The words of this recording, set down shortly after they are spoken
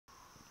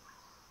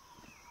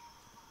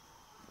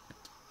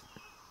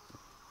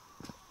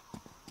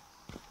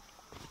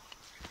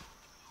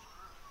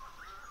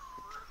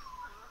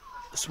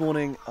This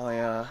morning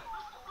I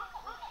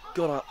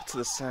got up to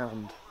the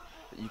sound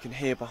that you can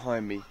hear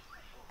behind me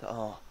that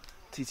are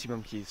TT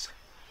monkeys,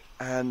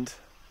 and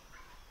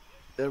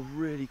they're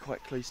really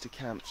quite close to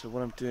camp, so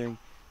what I'm doing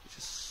is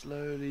just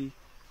slowly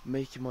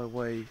making my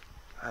way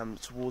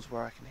towards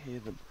where I can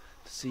hear them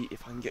to see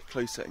if I can get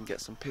closer and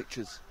get some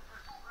pictures.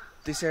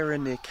 This area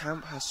near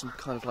camp has some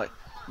kind of like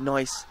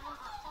nice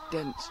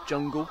dense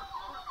jungle,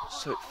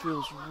 so it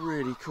feels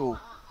really cool,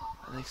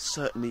 and they're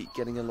certainly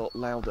getting a lot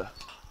louder.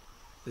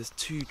 There's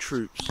two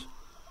troops,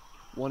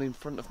 one in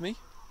front of me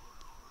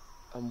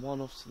and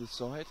one off to the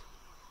side,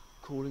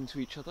 calling to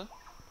each other.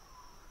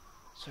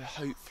 So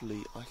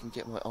hopefully I can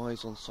get my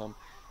eyes on some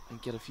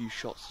and get a few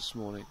shots this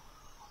morning.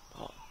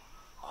 But,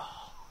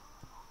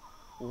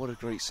 what a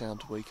great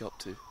sound to wake up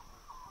to.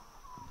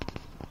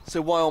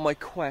 So while on my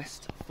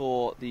quest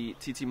for the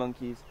TT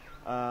monkeys,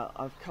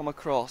 I've come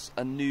across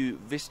a new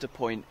vista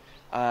point.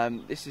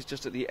 This is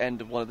just at the end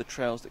of one of the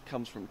trails that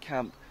comes from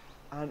camp,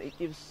 and it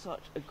gives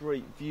such a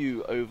great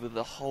view over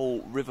the whole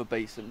river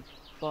basin.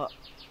 But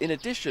in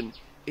addition,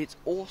 it's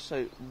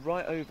also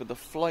right over the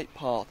flight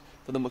path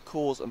for the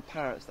macaws and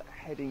parrots that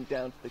are heading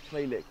down to the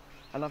clay lick.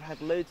 And I've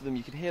had loads of them,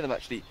 you can hear them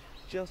actually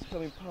just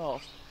coming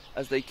past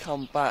as they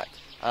come back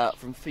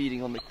from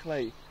feeding on the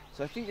clay.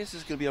 So I think this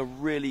is going to be a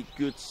really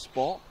good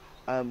spot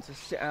to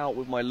sit out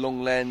with my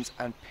long lens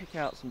and pick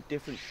out some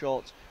different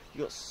shots.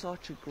 You've got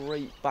such a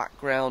great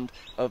background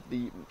of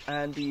the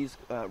Andes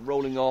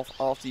rolling off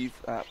after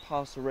you've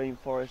passed the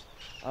rainforest,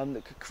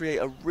 that could create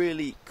a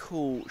really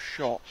cool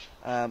shot,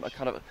 a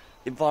kind of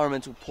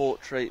environmental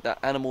portrait, that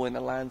animal in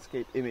the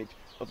landscape image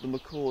of the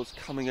macaws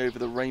coming over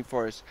the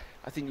rainforest.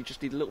 I think you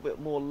just need a little bit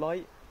more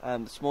light.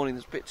 This morning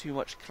there's a bit too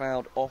much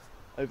cloud off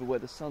over where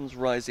the sun's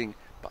rising,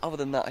 but other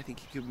than that I think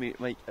it could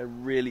make a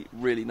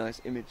really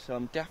nice image. So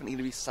I'm definitely going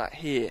to be sat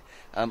here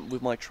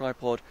with my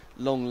tripod,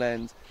 long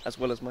lens, as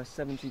well as my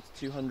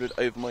 70-200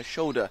 over my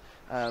shoulder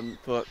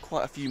for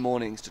quite a few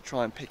mornings to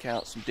try and pick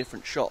out some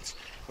different shots.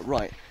 But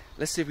right,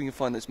 let's see if we can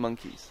find those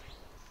monkeys.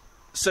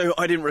 So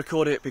I didn't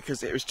record it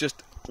because it was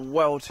just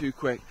well too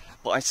quick,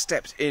 but I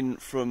stepped in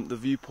from the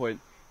viewpoint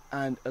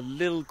and a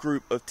little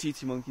group of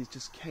TT monkeys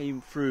just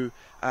came through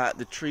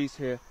the trees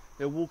here.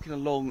 They're walking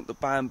along the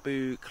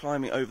bamboo,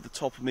 climbing over the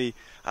top of me,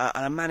 and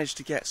I managed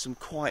to get some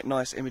quite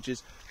nice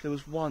images. There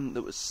was one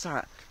that was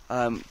sat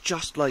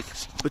just like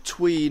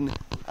between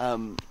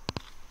on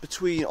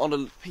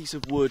a piece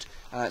of wood,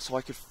 so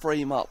I could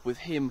frame up with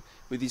him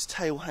with his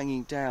tail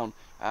hanging down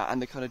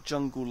and the kind of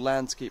jungle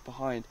landscape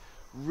behind.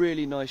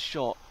 Really nice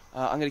shot.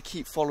 I'm going to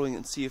keep following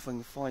and see if I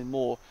can find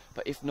more,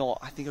 but if not,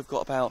 I think I've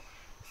got about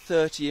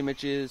 30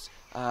 images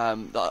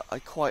that I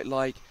quite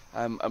like.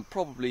 And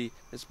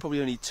there's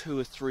probably only 2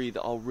 or 3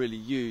 that I'll really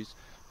use,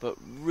 but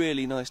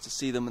really nice to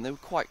see them, and they were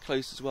quite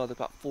close as well. There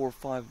are about 4 or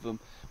 5 of them,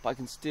 but I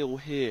can still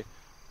hear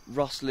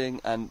rustling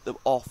and them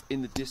off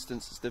in the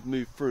distance as they've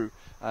moved through.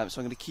 So I'm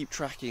going to keep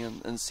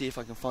tracking and see if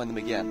I can find them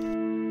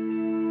again.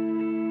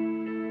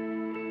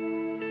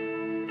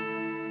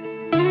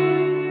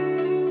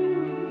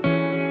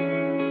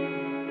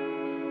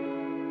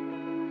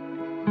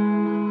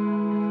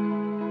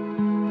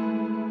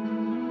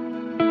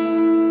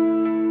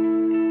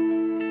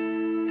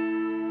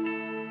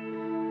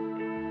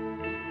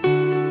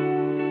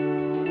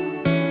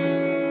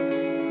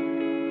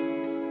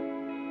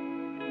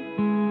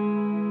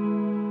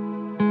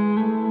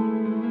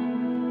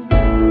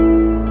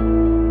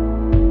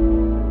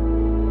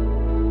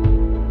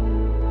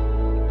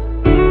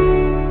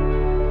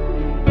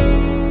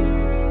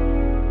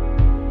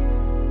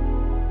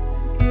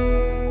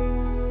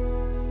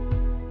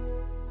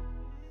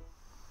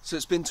 So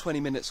it's been 20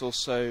 minutes or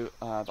so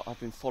that I've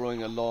been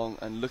following along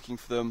and looking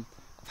for them.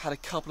 I've had a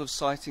couple of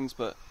sightings,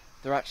 but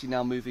they're actually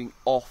now moving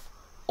off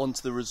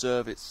onto the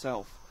reserve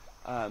itself.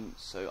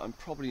 So I'm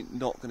probably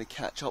not going to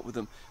catch up with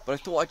them. But I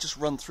thought I'd just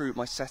run through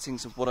my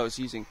settings of what I was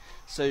using.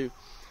 So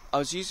I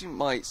was using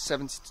my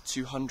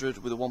 70-200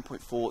 with a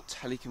 1.4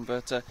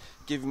 teleconverter,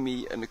 giving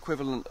me an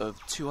equivalent of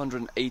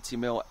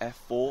 280mm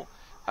f4.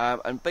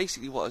 And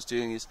basically what I was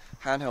doing is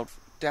handheld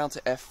down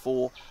to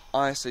f4,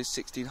 ISO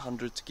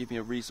 1600 to give me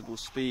a reasonable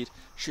speed,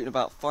 shooting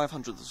about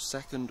 500ths of a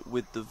second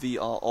with the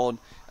VR on,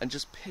 and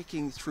just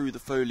picking through the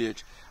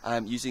foliage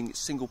using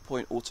single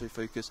point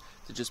autofocus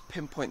to just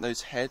pinpoint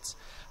those heads.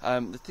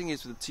 The thing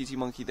is with the TT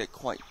monkey, they're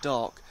quite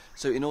dark,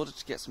 so in order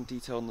to get some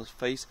detail on the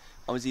face,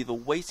 I was either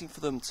waiting for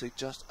them to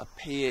just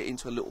appear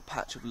into a little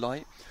patch of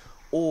light,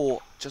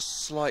 or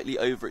just slightly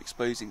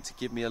overexposing to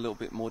give me a little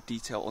bit more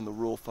detail on the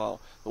raw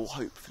file that will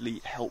hopefully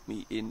help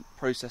me in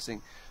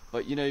processing.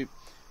 But you know,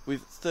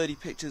 with 30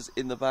 pictures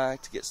in the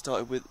bag to get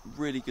started with,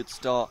 really good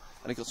start,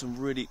 and I got some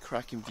really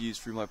cracking views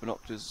through my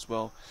binoculars as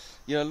well.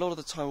 You know, a lot of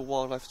the time with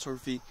wildlife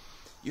photography,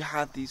 you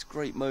have these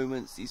great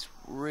moments, these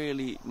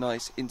really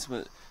nice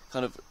intimate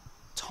kind of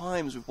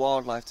times with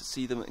wildlife to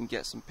see them and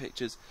get some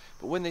pictures,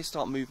 but when they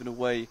start moving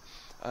away,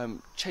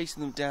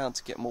 chasing them down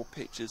to get more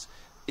pictures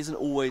isn't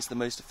always the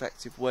most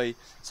effective way.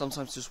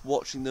 Sometimes just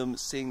watching them,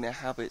 seeing their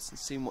habits and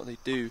seeing what they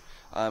do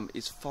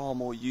is far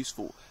more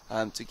useful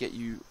to get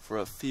you for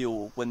a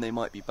feel when they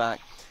might be back.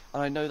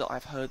 And I know that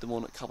I've heard them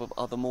on a couple of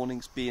other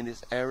mornings be in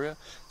this area,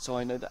 so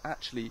I know that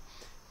actually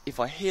if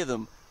I hear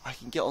them, I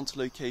can get onto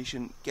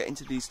location, get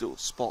into these little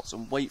spots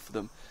and wait for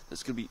them.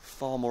 That's going to be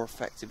far more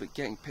effective at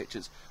getting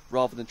pictures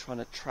rather than trying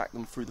to track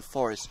them through the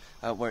forest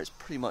where it's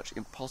pretty much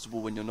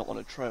impossible when you're not on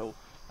a trail.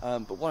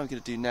 But what I'm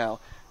going to do now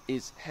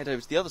is head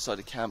over to the other side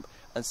of camp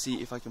and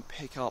see if I can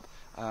pick up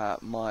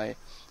my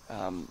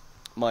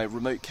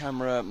remote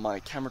camera, my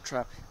camera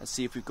trap, and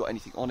see if we've got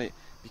anything on it,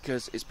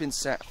 because it's been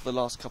set for the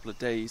last couple of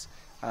days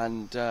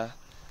and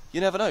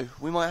you never know,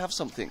 we might have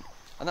something.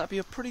 And that'd be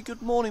a pretty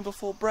good morning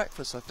before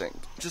breakfast, I think.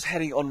 Just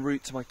heading en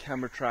route to my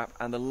camera trap,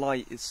 and the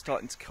light is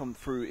starting to come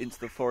through into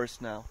the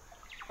forest now.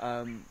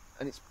 And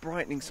it's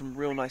brightening some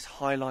real nice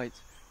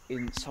highlights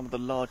in some of the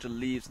larger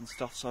leaves and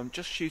stuff, so I'm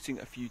just shooting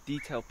a few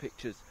detailed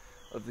pictures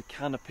of the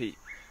canopy.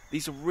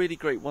 These are really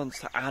great ones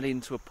to add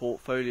into a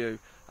portfolio,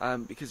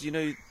 because you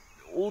know,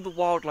 all the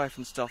wildlife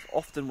and stuff,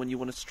 often when you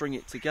want to string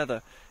it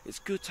together, it's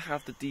good to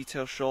have the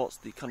detail shots,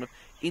 the kind of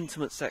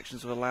intimate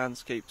sections of a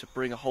landscape to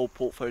bring a whole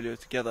portfolio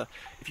together.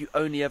 If you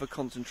only ever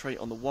concentrate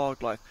on the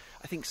wildlife,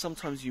 I think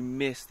sometimes you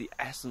miss the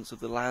essence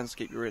of the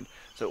landscape you're in.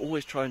 So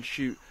always try and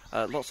shoot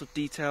lots of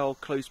detail,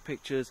 close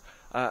pictures,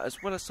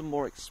 as well as some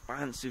more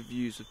expansive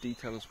views of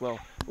detail as well.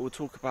 But we'll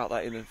talk about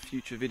that in a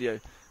future video.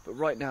 But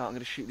right now I'm going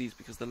to shoot these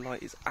because the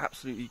light is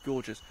absolutely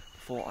gorgeous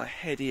before I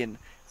head in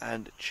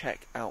and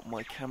check out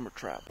my camera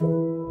trap.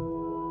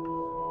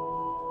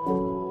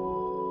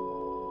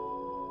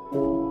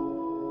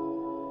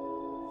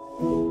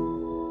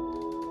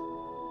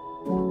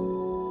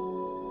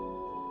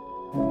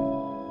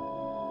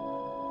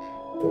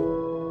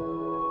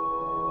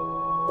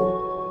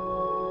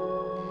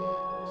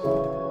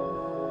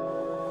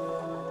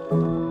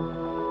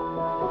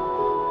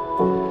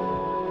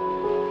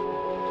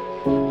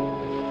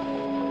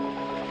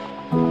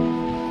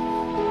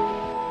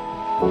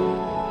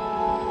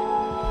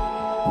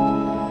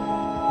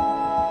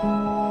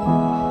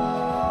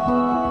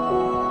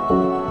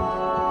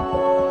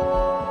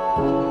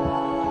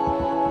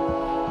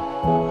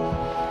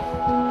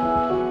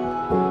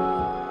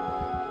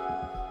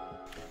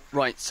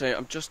 Right, so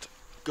I've just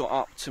got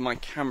up to my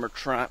camera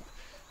trap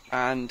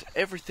and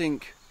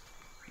everything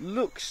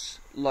looks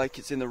like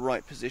it's in the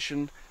right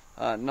position.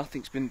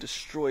 Nothing's been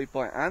destroyed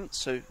by ants,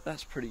 so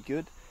that's pretty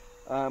good.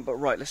 But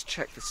right, let's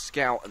check the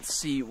scout and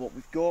see what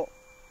we've got.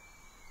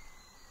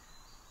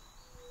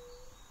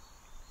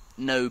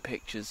 No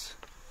pictures.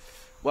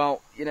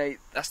 Well, you know,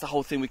 that's the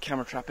whole thing with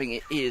camera trapping.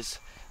 It is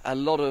a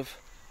lot of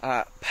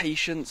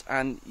patience,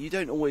 and you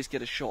don't always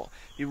get a shot.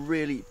 It'd be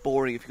really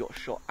boring if you got a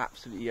shot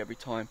absolutely every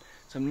time.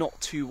 So I'm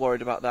not too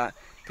worried about that.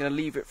 Gonna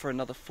leave it for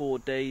another 4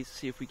 days,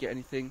 see if we get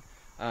anything.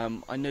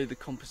 I know the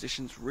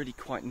composition's really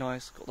quite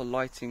nice, got the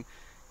lighting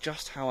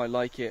just how I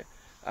like it.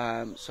 So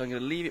I'm gonna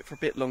leave it for a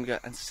bit longer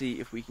and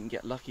see if we can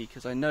get lucky,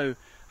 because I know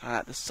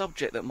the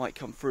subject that might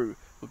come through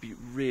would be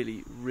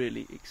really,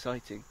 really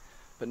exciting.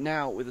 But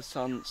now with the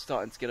sun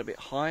starting to get a bit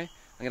high,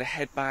 I'm gonna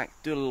head back,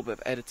 do a little bit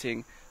of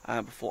editing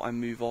before I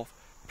move off,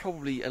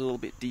 probably a little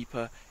bit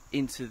deeper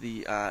into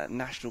the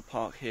national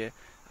park here.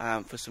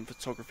 For some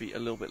photography a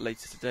little bit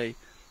later today.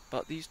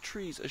 But these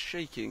trees are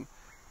shaking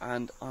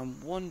and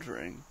I'm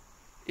wondering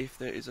if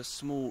there is a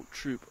small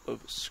troop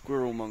of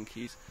squirrel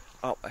monkeys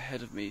up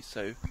ahead of me,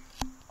 so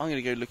I'm going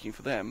to go looking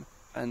for them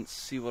and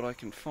see what I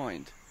can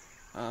find,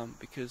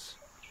 because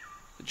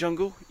the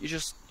jungle, you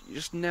just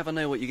never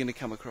know what you're going to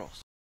come across.